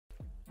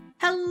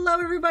Hello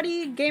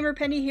everybody, Gamer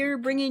Penny here,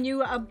 bringing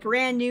you a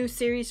brand new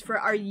series for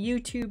our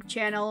YouTube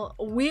channel.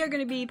 We are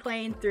going to be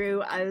playing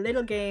through a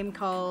little game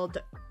called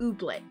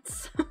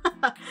Ooblets.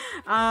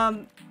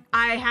 I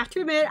have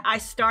to admit, I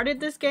started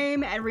this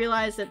game and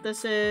realized that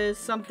this is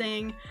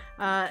something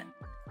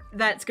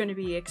that's going to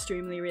be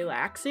extremely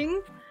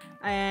relaxing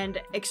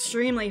and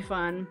extremely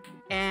fun,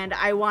 and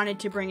I wanted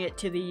to bring it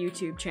to the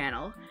YouTube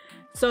channel.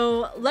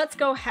 So let's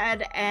go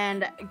ahead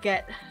and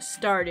get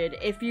started.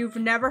 If you've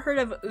never heard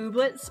of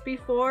Ooblets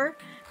before,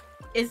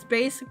 it's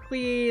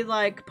basically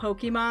like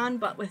Pokemon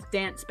but with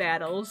dance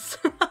battles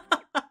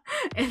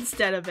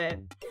instead of it.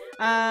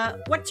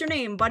 What's your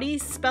name, buddy?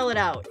 Spell it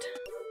out.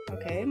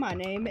 Okay, my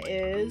name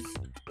is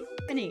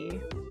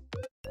Penny.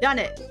 Done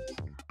it.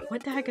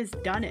 What the heck is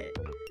done it?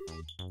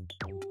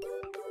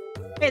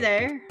 Hey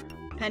there,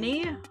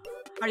 Penny.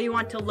 How do you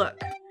want to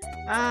look?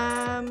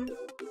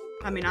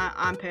 I mean,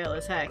 I'm pale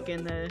as heck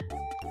in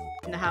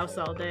the house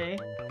all day.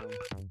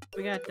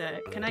 We got the...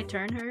 Can I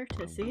turn her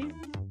to see?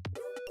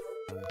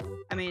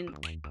 I mean...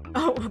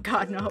 Oh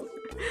god, no.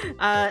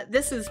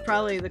 This is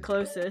probably the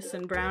closest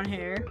in brown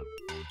hair.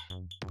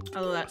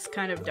 Although that's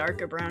kind of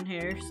darker brown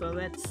hair, so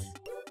let's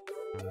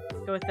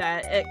go with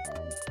that.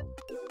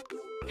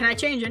 Can I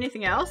change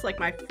anything else? Like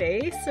my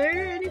face or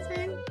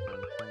anything?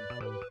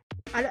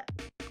 I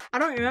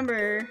don't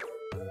remember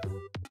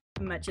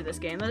much of this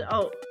game.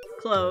 Oh,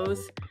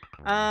 clothes.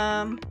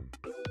 I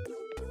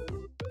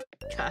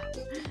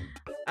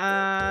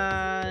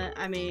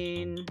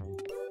mean,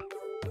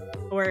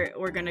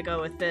 we're gonna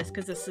go with this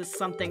because this is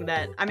something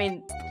that, I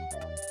mean,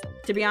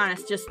 to be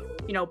honest, just,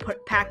 you know,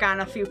 pack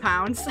on a few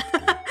pounds,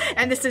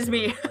 and this is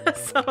me,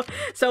 so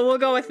we'll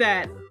go with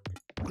that.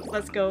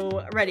 Let's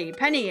go. Ready,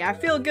 Penny? I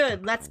feel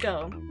good. Let's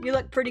go. You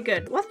look pretty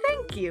good. Well,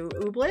 thank you,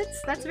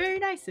 Ooblets. That's very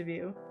nice of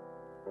you.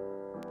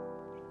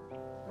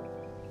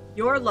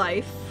 Your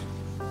life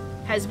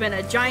has been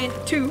a giant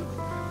toot.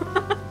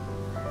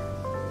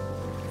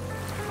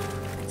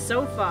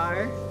 So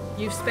far,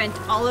 you've spent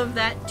all of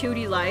that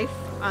tooty life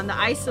on the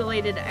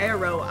isolated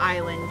Arrow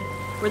Island,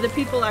 where the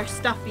people are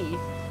stuffy,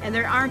 and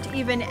there aren't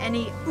even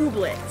any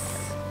Ooblets.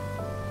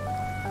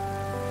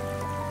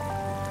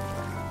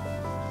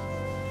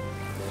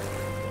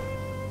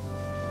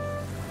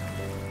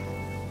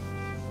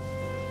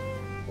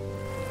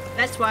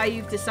 That's why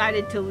you've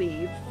decided to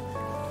leave.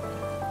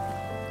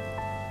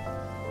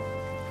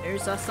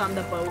 There's us on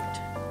the boat.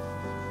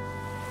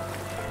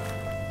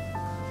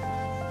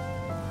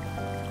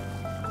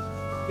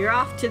 You're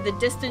off to the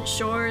distant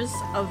shores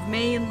of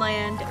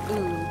mainland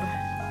Oob.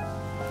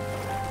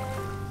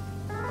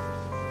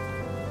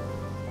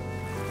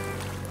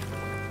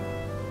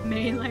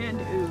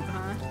 Mainland Oob,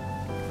 huh?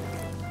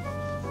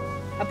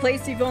 A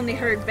place you've only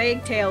heard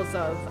vague tales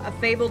of. A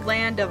fabled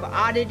land of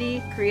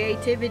oddity,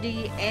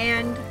 creativity,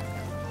 and...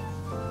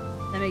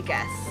 let me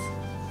guess.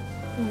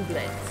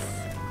 Ooblets.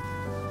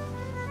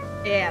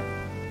 Yeah.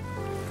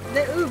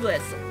 The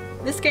Ooblets.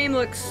 This game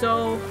looks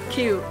so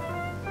cute.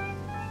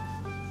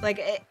 Like,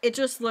 it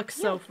just looks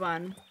so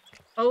fun.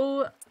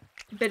 Oh,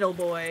 Biddle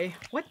Boy.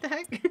 What the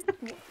heck?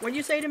 What'd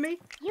you say to me?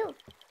 You.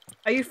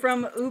 Are you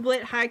from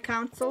Ooblet High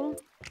Council?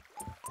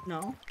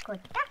 No.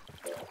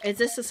 Is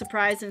this a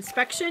surprise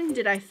inspection?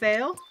 Did I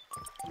fail?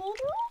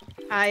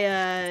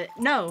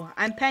 No.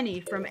 I'm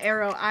Penny from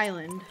Arrow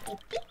Island.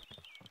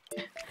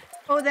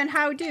 Oh, then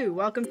how do?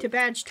 Welcome to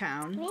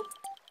Badgetown.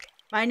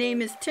 My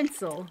name is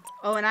Tinsel.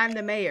 Oh, and I'm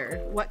the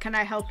mayor. What can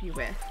I help you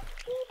with?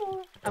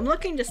 I'm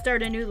looking to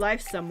start a new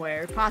life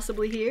somewhere,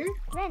 possibly here?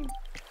 When?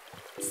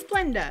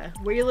 Splenda.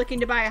 Were you looking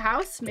to buy a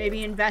house?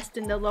 Maybe invest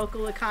in the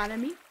local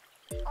economy?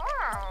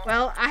 Oh.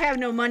 Well, I have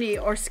no money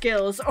or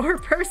skills or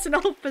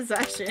personal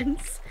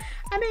possessions.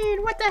 I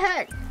mean, what the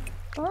heck?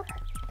 Oh.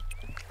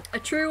 A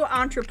true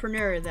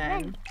entrepreneur, then.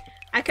 When?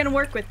 I can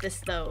work with this,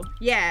 though.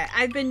 Yeah,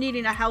 I've been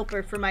needing a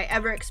helper for my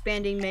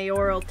ever-expanding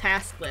mayoral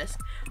task list.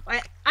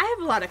 I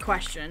have a lot of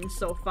questions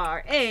so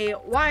far. A,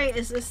 why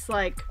is this,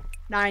 like,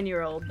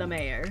 9-year-old the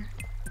mayor?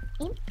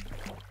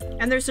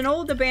 And there's an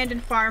old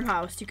abandoned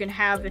farmhouse you can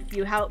have if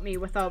you help me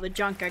with all the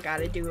junk I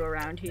gotta do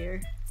around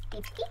here.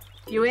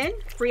 You in?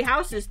 Free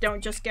houses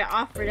don't just get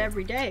offered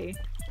every day.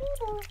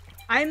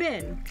 I'm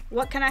in.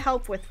 What can I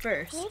help with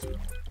first?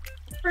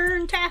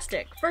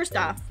 Fantastic. First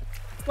off,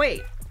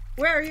 wait,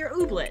 where are your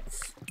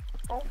Ooblets?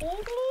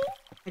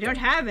 I don't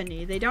have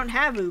any. They don't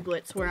have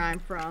Ooblets where I'm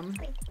from.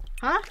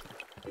 Huh?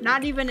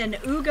 Not even an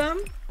Oogum?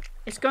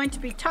 It's going to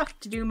be tough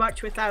to do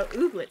much without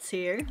Ooblets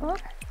here.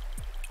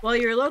 Well,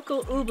 your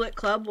local Ooblet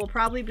club will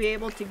probably be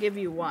able to give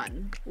you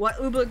one. What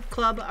Ooblet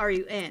club are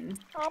you in?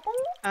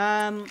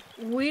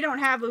 We don't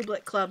have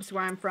Ooblet clubs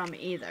where I'm from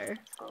either.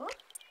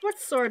 What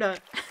sort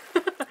of...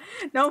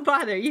 No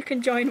bother, you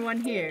can join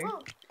one here.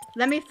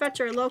 Let me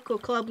fetch our local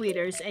club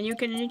leaders and you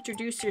can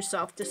introduce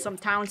yourself to some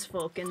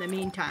townsfolk in the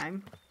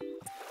meantime.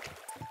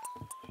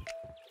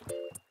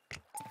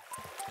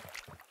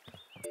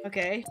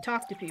 Okay,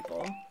 talk to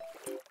people.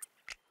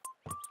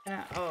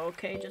 Oh,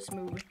 okay, just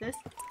move with this.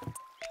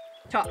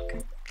 Talk.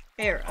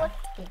 Era.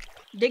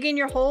 Digging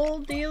your hole,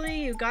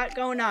 dealie? You got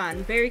going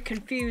on. Very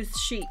confused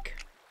chic.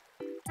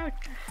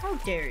 How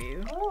dare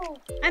you?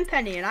 I'm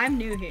Penny and I'm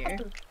new here.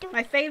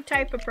 My fave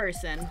type of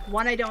person.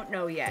 One I don't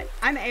know yet.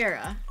 I'm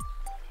Era.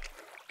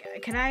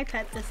 Can I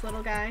pet this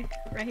little guy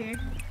right here?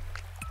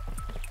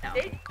 No.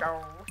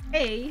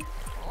 Hey.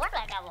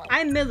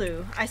 I'm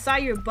Milu. I saw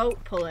your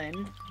boat pull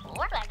in.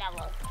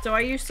 So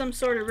are you some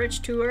sort of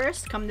rich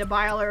tourist come to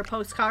buy all our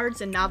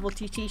postcards and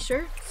novelty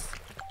t-shirts?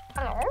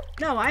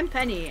 No, I'm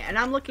Penny, and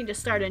I'm looking to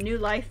start a new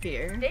life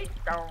here.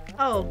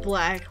 Oh,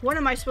 Black, what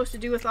am I supposed to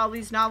do with all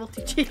these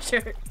novelty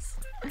t-shirts?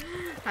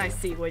 I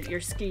see what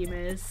your scheme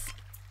is.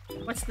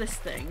 What's this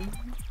thing?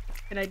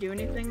 Can I do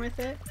anything with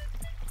it?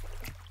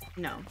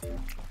 No.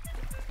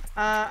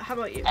 How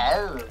about you?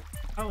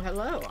 Oh,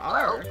 hello,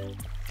 R.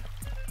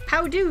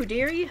 How do,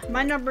 dearie?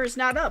 My number's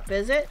not up,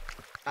 is it?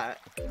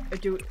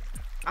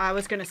 I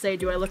was gonna say,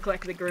 do I look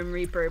like the Grim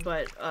Reaper,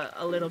 but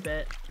a little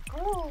bit.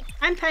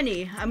 I'm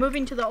Penny. I'm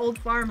moving to the old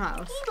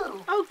farmhouse.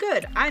 Oh,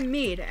 good. I'm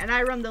Mead, and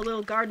I run the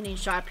little gardening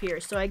shop here,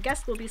 so I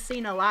guess we'll be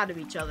seeing a lot of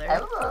each other.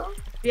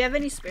 If you have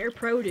any spare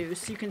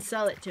produce, you can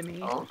sell it to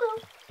me.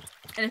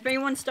 And if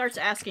anyone starts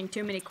asking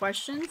too many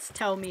questions,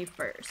 tell me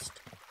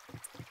first.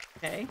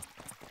 Okay.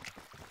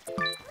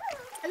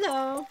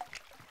 Hello.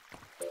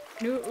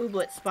 New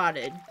ooblet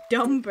spotted.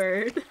 Dumb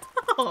bird.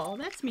 Oh,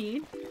 that's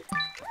mean.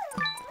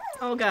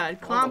 Oh god,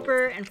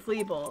 Clomper and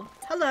Fleeble.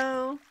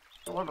 Hello.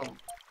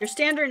 You're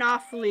standing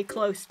awfully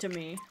close to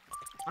me.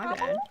 My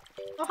bad.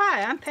 Oh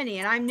hi, I'm Penny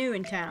and I'm new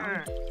in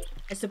town.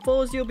 I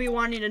suppose you'll be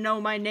wanting to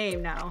know my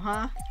name now,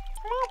 huh?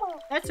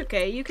 That's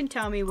okay, you can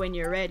tell me when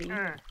you're ready.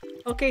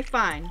 Okay,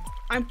 fine.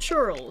 I'm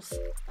Churls.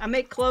 I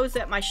make clothes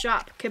at my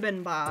shop,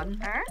 Kibbenbon.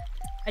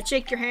 I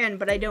shake your hand,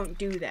 but I don't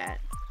do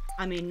that.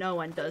 I mean, no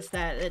one does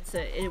that.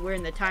 We're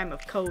in the time of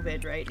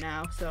COVID right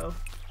now, so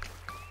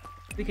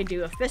we can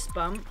do a fist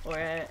bump or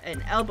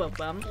an elbow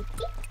bump.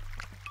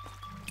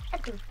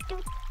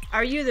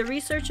 Are you the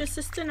research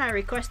assistant I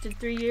requested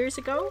 3 years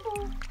ago?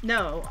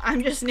 No,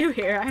 I'm just new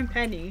here. I'm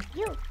Penny.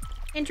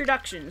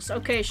 Introductions.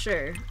 Okay,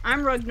 sure.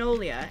 I'm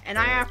Rugnolia, and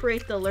I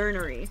operate the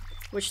Learnery,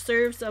 which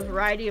serves a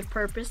variety of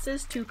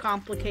purposes too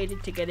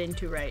complicated to get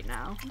into right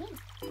now.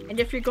 And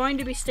if you're going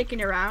to be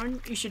sticking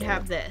around, you should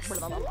have this.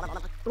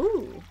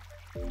 Ooh.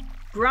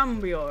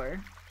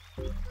 Grumbior.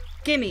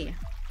 Gimme.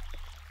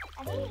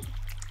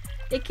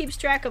 It keeps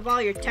track of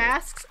all your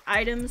tasks,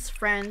 items,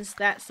 friends,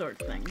 that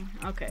sort of thing.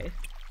 Okay.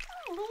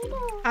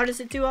 How does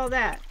it do all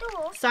that?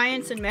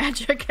 Science and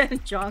magic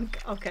and junk.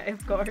 Okay,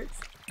 of course.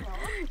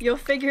 You'll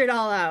figure it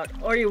all out,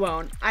 or you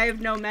won't. I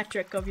have no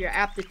metric of your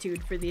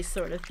aptitude for these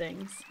sort of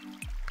things.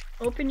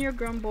 Open your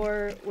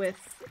Grumbor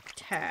with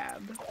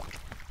tab.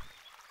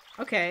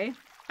 Okay.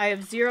 I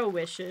have 0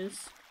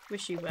 wishes.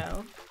 Wish you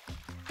well.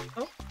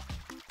 Oh.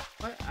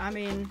 What? I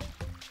mean...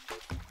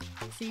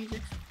 See,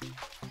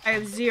 I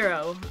have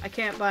 0. I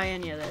can't buy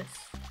any of this.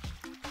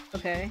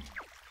 Okay.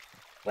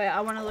 Wait,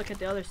 I want to look at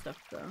the other stuff,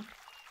 though.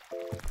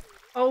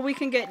 Oh, we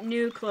can get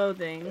new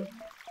clothing.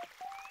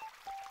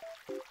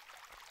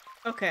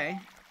 Okay.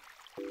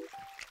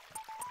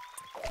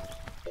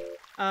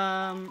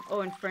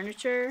 Oh, and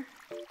furniture?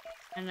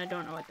 And I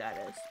don't know what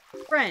that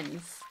is.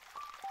 Friends!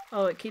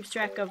 Oh, it keeps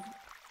track of...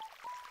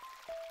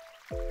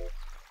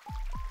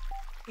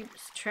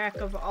 Keeps track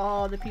of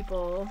all the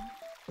people.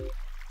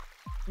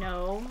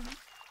 No.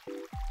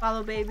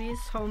 Follow babies,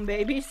 home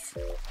babies.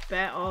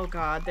 Oh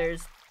god,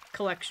 there's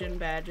collection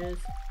badges.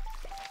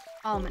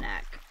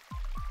 Almanac.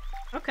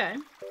 Okay.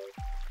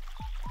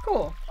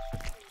 Cool.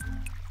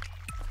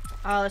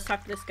 Let's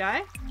talk to this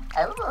guy.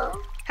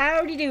 Hello.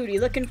 Howdy doody,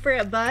 looking for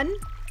a bun?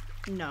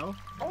 No.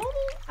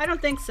 I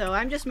don't think so,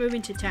 I'm just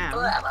moving to town.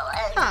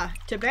 Huh,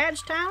 to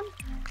Badgetown?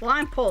 Well,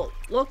 I'm Polt,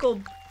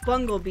 local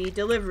Bunglebee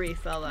delivery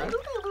fella.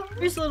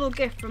 Here's a little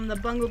gift from the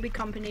Bunglebee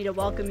Company to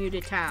welcome you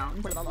to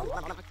town.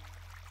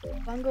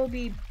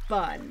 Bunglebee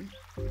bun.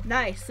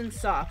 Nice and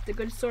soft, a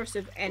good source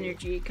of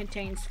energy,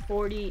 contains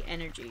 40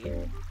 energy.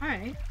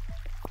 Alright.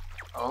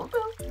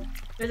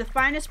 They're the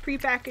finest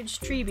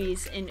prepackaged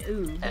treebies in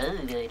Oob.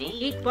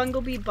 Eat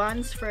Bunglebee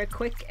buns for a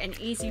quick and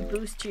easy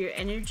boost to your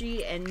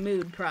energy and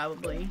mood,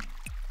 probably.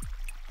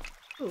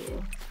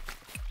 Ooh.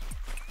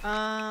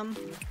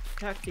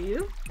 Talk to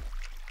you?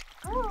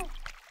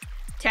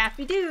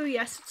 Taffy do,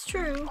 yes it's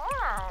true.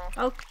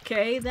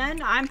 Okay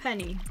then, I'm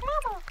Penny.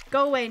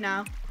 Go away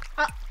now.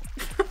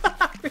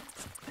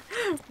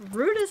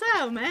 Rude as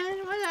hell, man.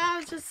 I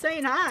was just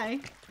saying hi.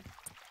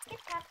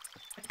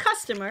 A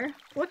customer?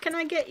 What can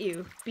I get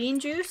you? Bean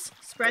juice?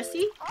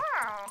 Espressi?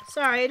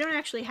 Sorry, I don't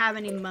actually have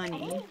any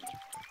money.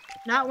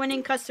 Not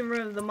winning customer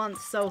of the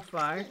month so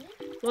far.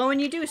 Well, when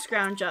you do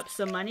scrounge up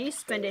some money,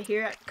 spend it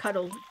here at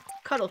Cuddle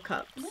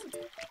Cups.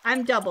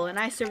 I'm Double, and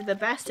I serve the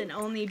best and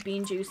only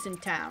bean juice in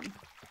town.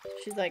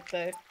 She's like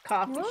the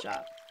coffee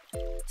shop.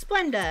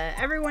 Splenda,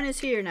 everyone is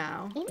here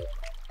now.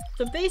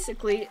 So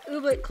basically,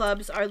 Ooblet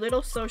clubs are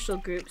little social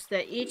groups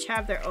that each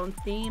have their own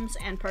themes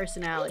and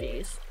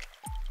personalities.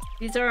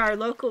 These are our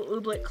local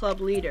Ooblet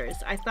club leaders.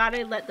 I thought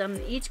I'd let them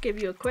each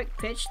give you a quick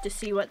pitch to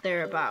see what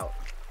they're about.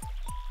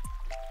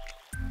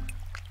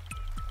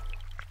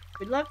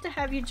 We'd love to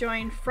have you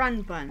join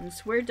Frun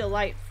Buns. We're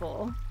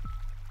delightful.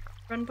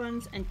 Frun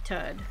Buns and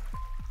Tud.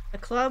 A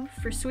club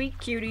for sweet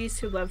cuties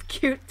who love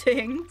cute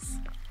things.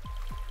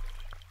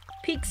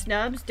 Peak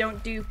Snubs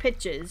don't do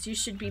pitches. You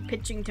should be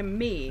pitching to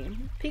me.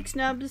 Peak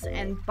Snubs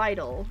and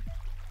Vital.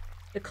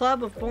 The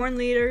club of born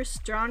leaders,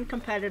 strong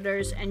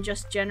competitors, and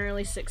just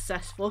generally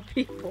successful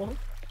people.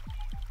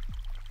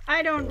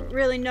 I don't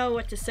really know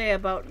what to say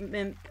about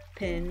mimp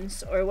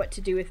pins or what to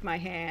do with my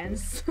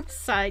hands.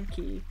 Side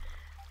key.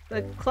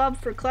 The club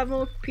for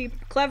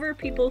clever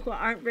people who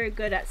aren't very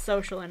good at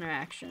social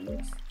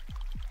interactions.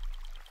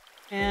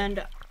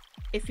 And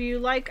if you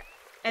like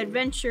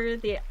adventure,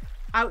 the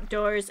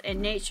outdoors, and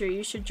nature,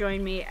 you should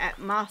join me at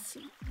Moss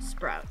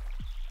Sprouts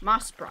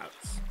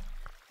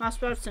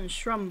and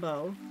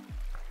Shrumbo.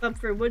 Club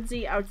for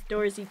woodsy,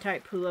 outdoorsy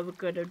type who love a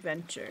good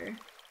adventure.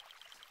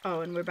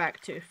 Oh, and we're back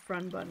to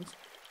Frun Buns.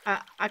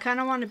 I kind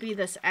of want to be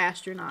this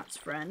astronaut's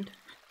friend.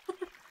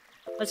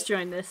 Let's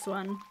join this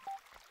one.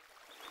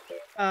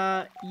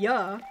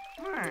 Yeah.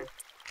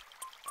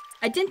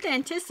 I didn't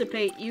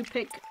anticipate you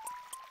pick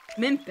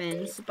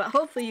Mimpins, but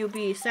hopefully you'll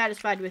be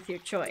satisfied with your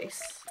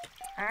choice.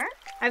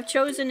 I've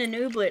chosen an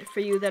Ooblet for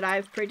you that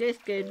I've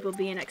predicted will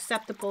be an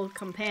acceptable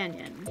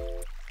companion.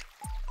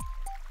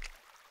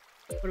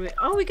 What do we—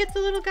 oh, we get the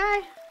little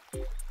guy?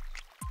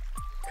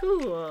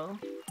 Cool.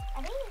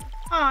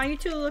 Aw, you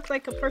two look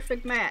like a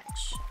perfect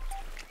match.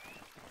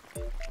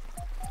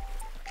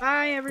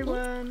 Bye,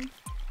 everyone.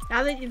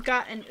 Now that you've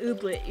got an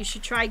Ooblet, you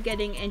should try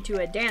getting into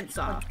a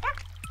dance-off.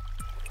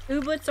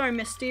 Ooblets are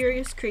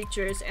mysterious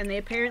creatures, and they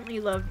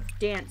apparently love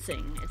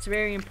dancing. It's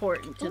very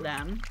important to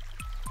them.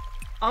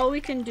 All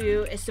we can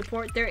do is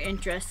support their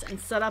interests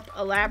and set up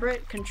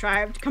elaborate,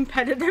 contrived,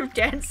 competitive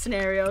dance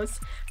scenarios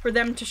for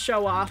them to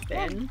show off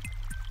in.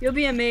 You'll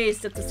be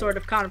amazed at the sort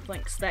of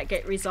conflicts that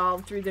get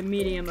resolved through the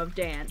medium of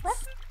dance.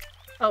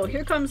 Oh,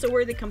 here comes a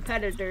worthy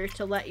competitor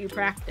to let you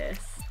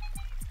practice.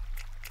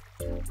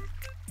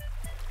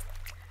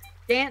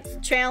 Dance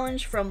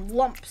challenge from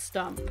Lump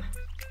Stump.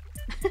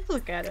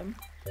 Look at him.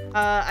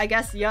 I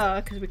guess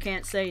yeah, because we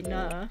can't say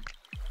nah.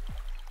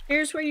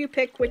 Here's where you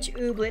pick which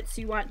Ooblets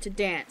you want to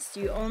dance.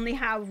 You only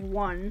have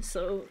one,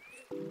 so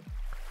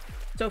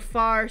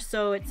far,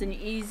 so it's an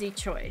easy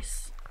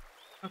choice.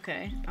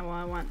 Okay, I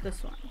want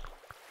this one.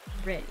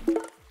 Ready.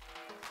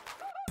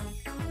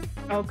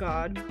 Oh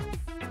god.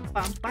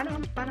 Bum,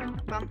 ba-dum,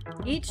 ba-dum, bum.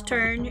 Each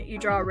turn, you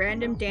draw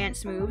random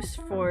dance moves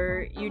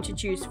for you to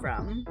choose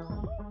from.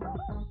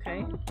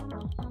 Okay.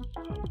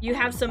 You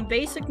have some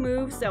basic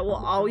moves that will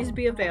always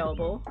be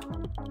available.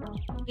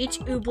 Each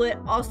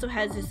Ooblet also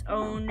has its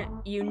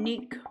own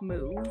unique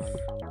move.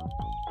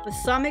 With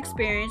some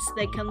experience,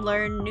 they can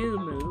learn new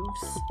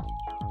moves.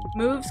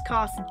 Moves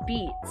cost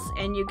beats,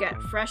 and you get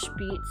fresh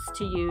beats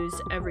to use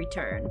every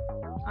turn.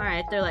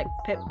 Alright, they're like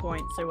pip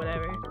points or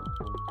whatever.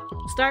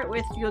 Start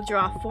with, you'll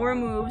draw 4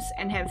 moves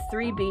and have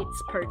 3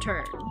 beats per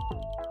turn.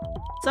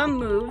 Some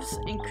moves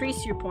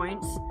increase your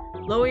points,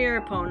 lower your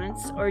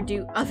opponents, or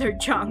do other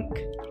junk.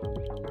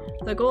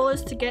 The goal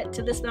is to get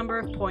to this number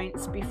of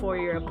points before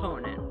your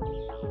opponent.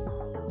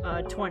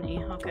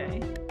 20,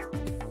 okay.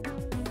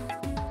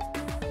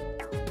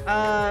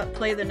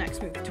 Play the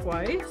next move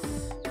twice.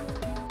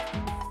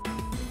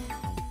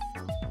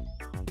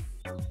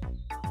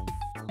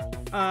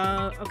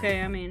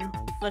 Okay, I mean,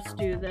 let's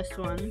do this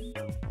one.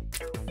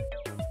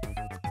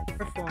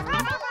 Perform.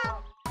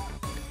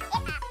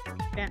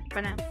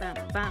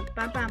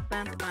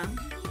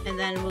 And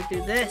then we'll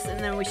do this, and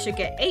then we should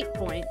get 8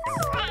 points.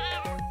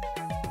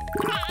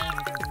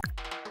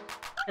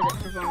 Because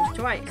it performs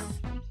twice.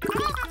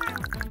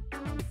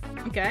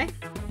 Okay.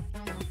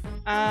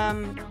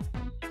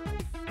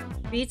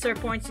 Beats are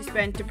points you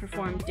spend to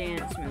perform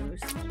dance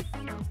moves.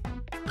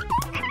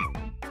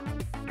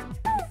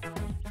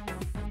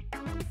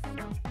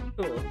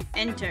 Cool.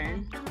 End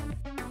turn.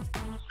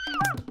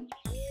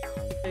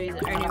 So he's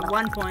earning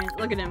 1 point.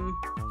 Look at him.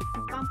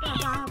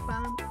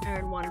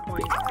 Earn 1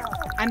 point.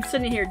 I'm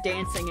sitting here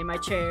dancing in my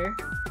chair.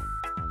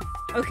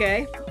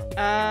 Okay.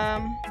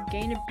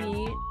 Gain a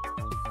beat.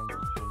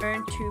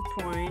 Earn 2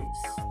 points.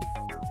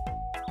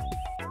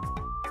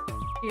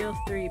 Steal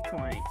 3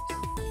 points.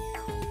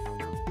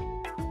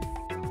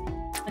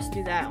 Let's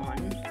do that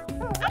one.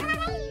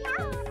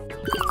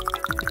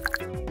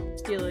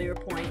 Steal your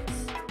points.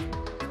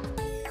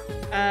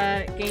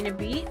 Gain a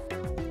beat.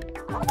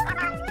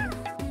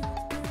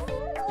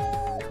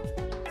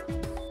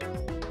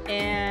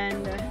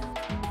 And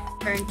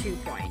earn 2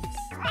 points.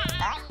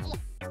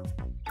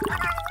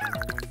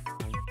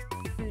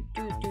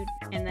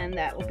 And then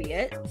that will be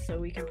it. So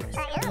we can press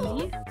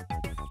E.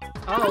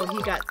 Oh,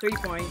 he got 3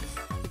 points.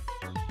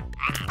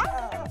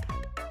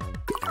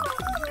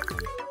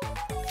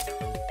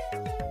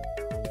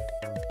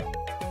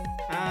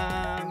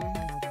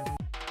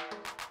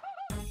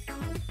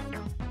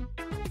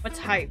 What's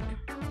hype?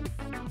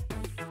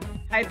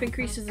 Hype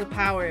increases the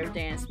power of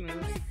dance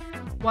moves.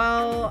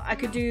 Well, I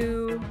could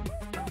do...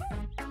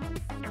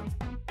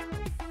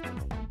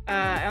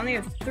 I only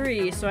have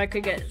 3, so I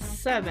could get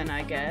 7,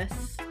 I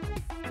guess.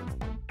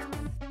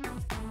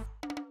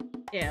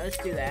 Yeah, let's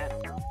do that.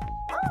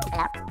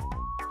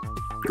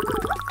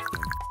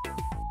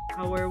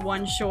 Oh, we're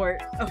one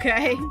short.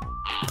 Okay.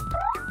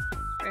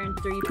 Earn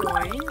 3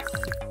 points.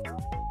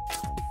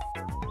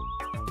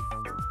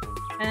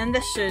 And then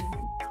this should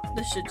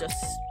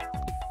just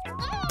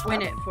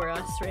win it for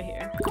us right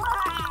here.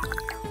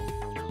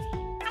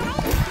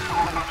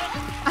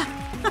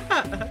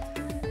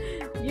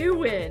 You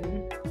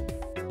win.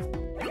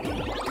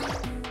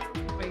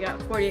 We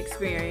got 40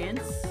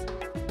 experience.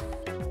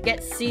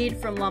 Get seed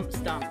from lump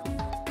stump.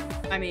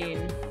 I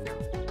mean,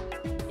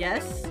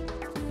 yes.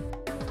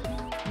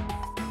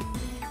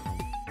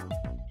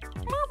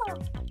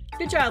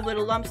 Good job,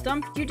 little lump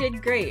stump. You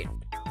did great.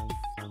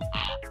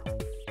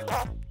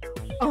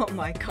 Oh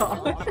my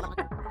god.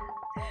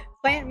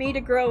 Plant me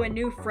to grow a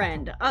new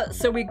friend.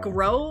 So we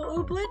grow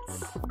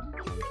ooblets?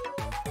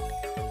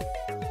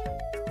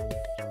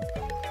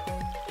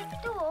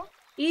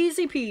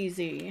 Easy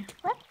peasy.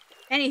 What?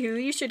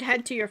 Anywho, you should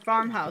head to your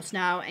farmhouse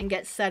now and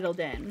get settled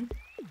in.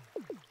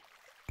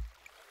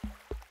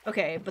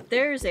 Okay, but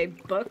there's a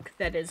book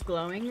that is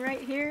glowing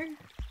right here.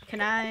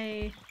 Can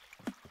I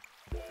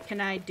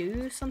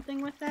do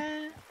something with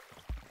that?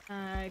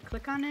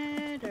 Click on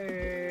it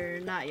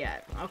or not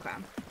yet? Okay.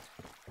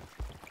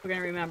 We're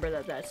gonna remember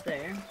that that's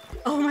there.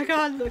 Oh my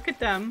god, look at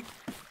them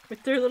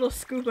with their little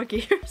scuba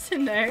gears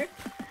in there.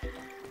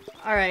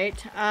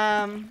 Alright,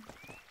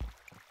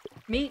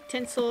 meet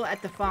Tinsel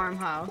at the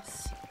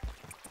farmhouse.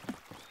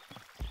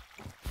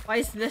 Why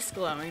is this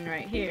glowing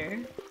right here?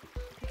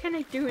 Can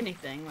I do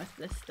anything with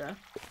this stuff?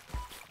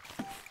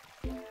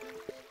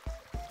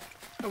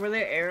 Oh, were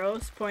there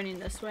arrows pointing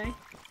this way?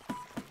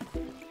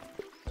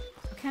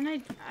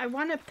 Can I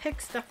want to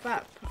pick stuff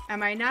up.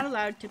 Am I not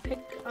allowed to pick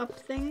up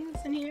things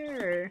in here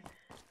or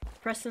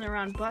pressing the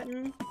wrong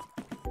button?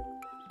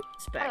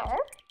 Inspect.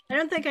 I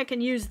don't think I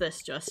can use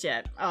this just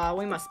yet. Oh,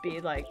 we must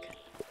be like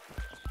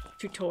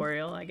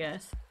tutorial, I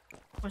guess.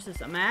 What's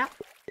this, a map?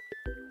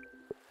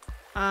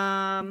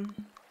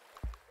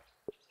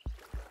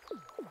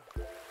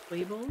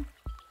 Weeble?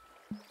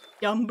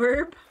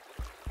 Yumburb?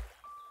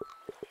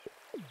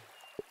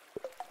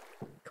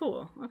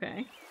 Cool,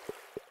 okay.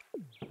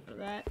 So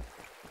that.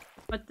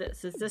 What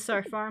this? Is this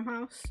our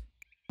farmhouse?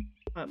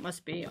 Oh, it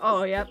must be.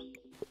 Oh, yep.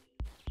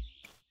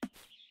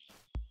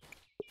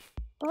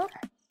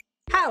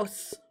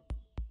 House!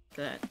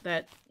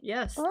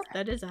 Yes,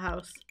 that is a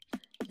house.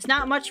 It's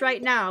not much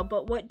right now,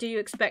 but what do you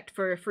expect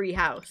for a free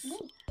house?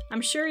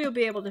 I'm sure you'll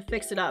be able to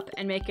fix it up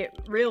and make it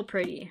real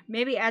pretty.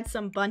 Maybe add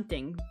some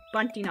bunting.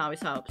 Bunting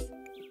always helps.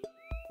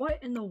 What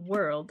in the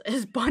world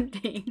is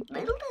bunting?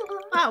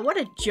 Wow, what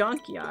a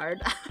junkyard.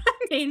 I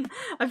mean,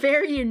 a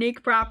very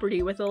unique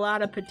property with a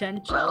lot of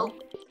potential.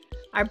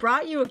 I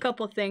brought you a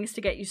couple things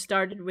to get you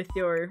started with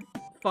your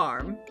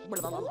farm.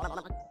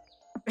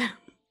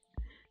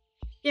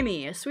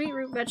 Gimme, a sweet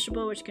root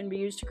vegetable which can be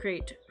used to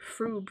create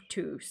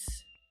fructose.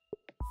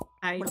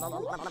 I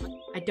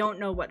don't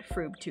know what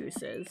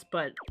fructose is,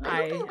 but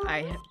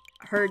I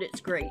heard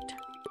it's great.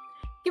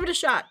 Give it a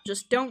shot.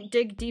 Just don't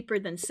dig deeper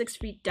than 6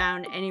 feet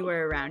down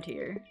anywhere around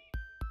here.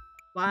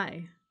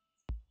 Why?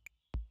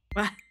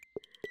 Why?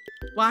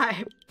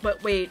 Why?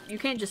 But wait, you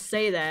can't just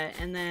say that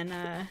and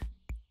then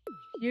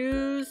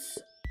choose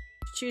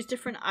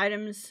different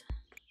items.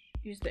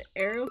 Use the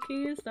arrow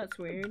keys? That's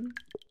weird.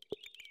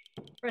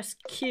 Press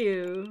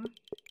Q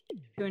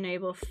to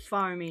enable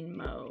farming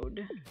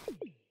mode.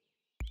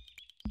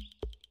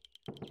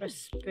 Press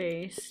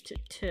space to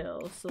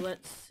till. So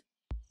let's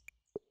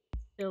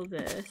till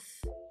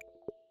this.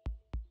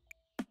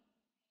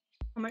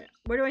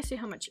 Where do I see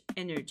how much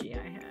energy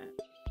I have?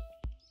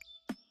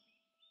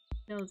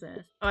 Till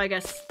this. Oh, I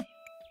guess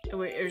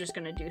we're just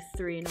gonna do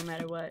 3 no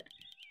matter what.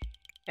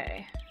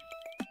 Okay.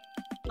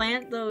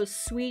 Plant those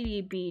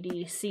sweetie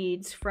beady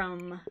seeds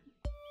from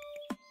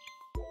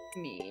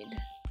mead.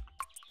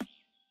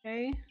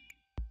 Okay.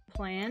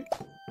 Plant.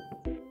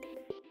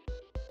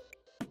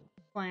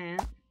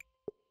 Plant.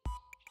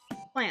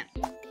 Plant.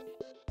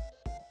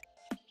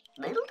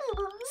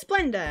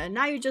 Splenda!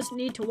 Now you just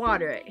need to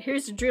water it.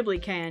 Here's a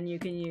dribbly can you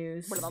can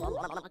use.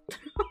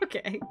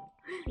 Okay.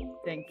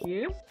 Thank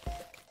you.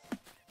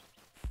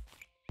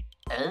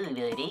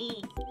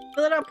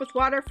 Fill it up with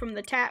water from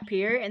the tap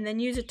here, and then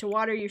use it to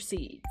water your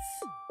seeds.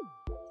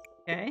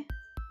 Okay.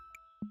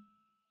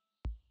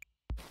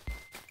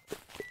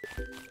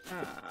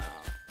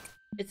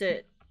 Is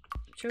it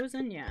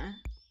chosen? Yeah.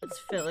 Let's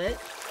fill it.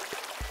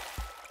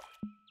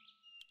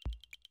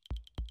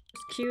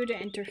 Press Q to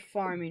enter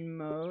farming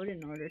mode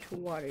in order to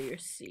water your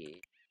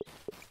seed.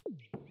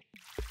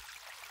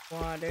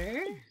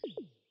 Water.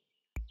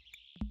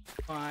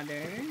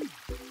 Water.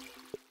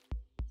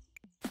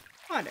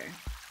 Water.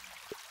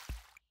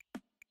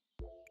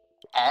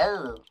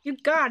 Oh. You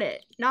got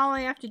it! Now all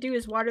I have to do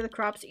is water the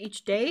crops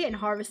each day and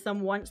harvest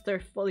them once they're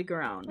fully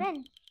grown.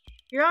 When?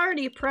 You're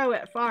already a pro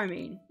at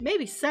farming.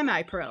 Maybe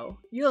semi-pro.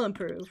 You'll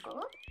improve.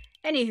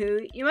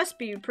 Anywho, you must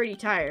be pretty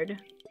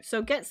tired.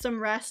 So get some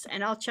rest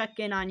and I'll check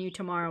in on you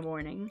tomorrow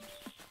morning.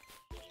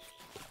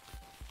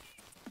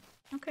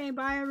 Okay,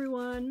 bye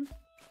everyone.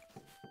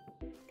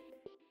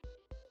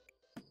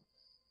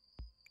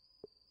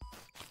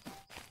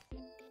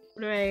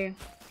 What do I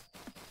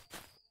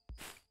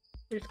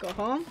just go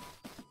home?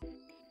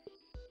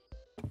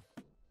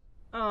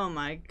 Oh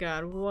my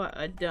god, what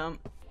a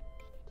dump.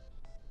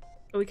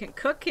 We can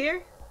cook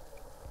here.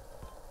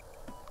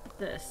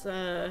 This,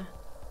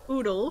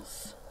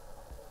 oodles.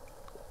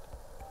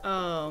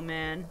 Oh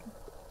man.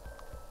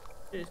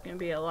 There's gonna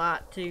be a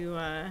lot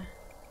to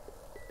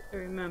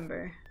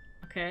remember.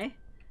 Okay.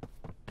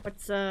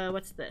 What's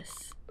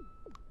this?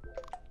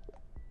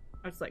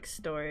 Oh, it's like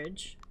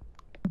storage.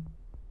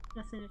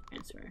 Nothing to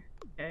transfer.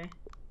 Okay.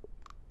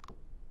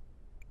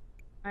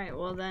 Alright,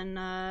 well then,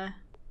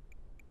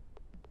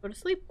 go to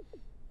sleep.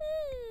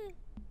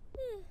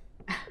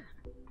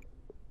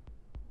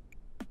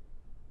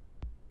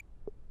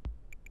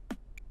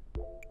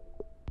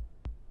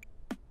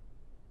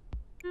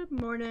 Good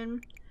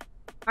morning.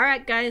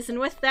 Alright guys, and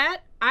with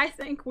that, I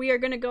think we are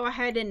gonna go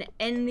ahead and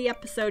end the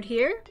episode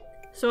here.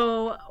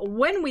 So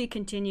when we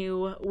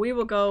continue, we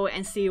will go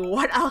and see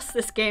what else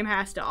this game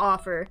has to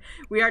offer.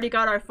 We already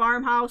got our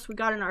farmhouse, we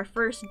got in our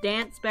first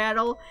dance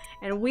battle,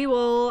 and we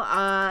will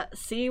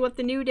see what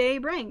the new day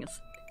brings.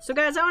 So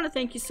guys, I want to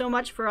thank you so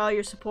much for all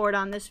your support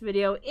on this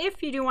video.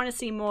 If you do want to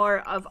see more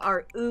of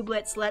our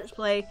Ooblets Let's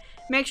Play,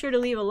 make sure to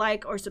leave a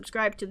like or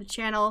subscribe to the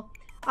channel.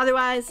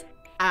 Otherwise,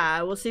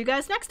 we'll see you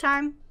guys next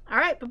time.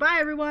 Alright, bye-bye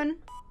everyone!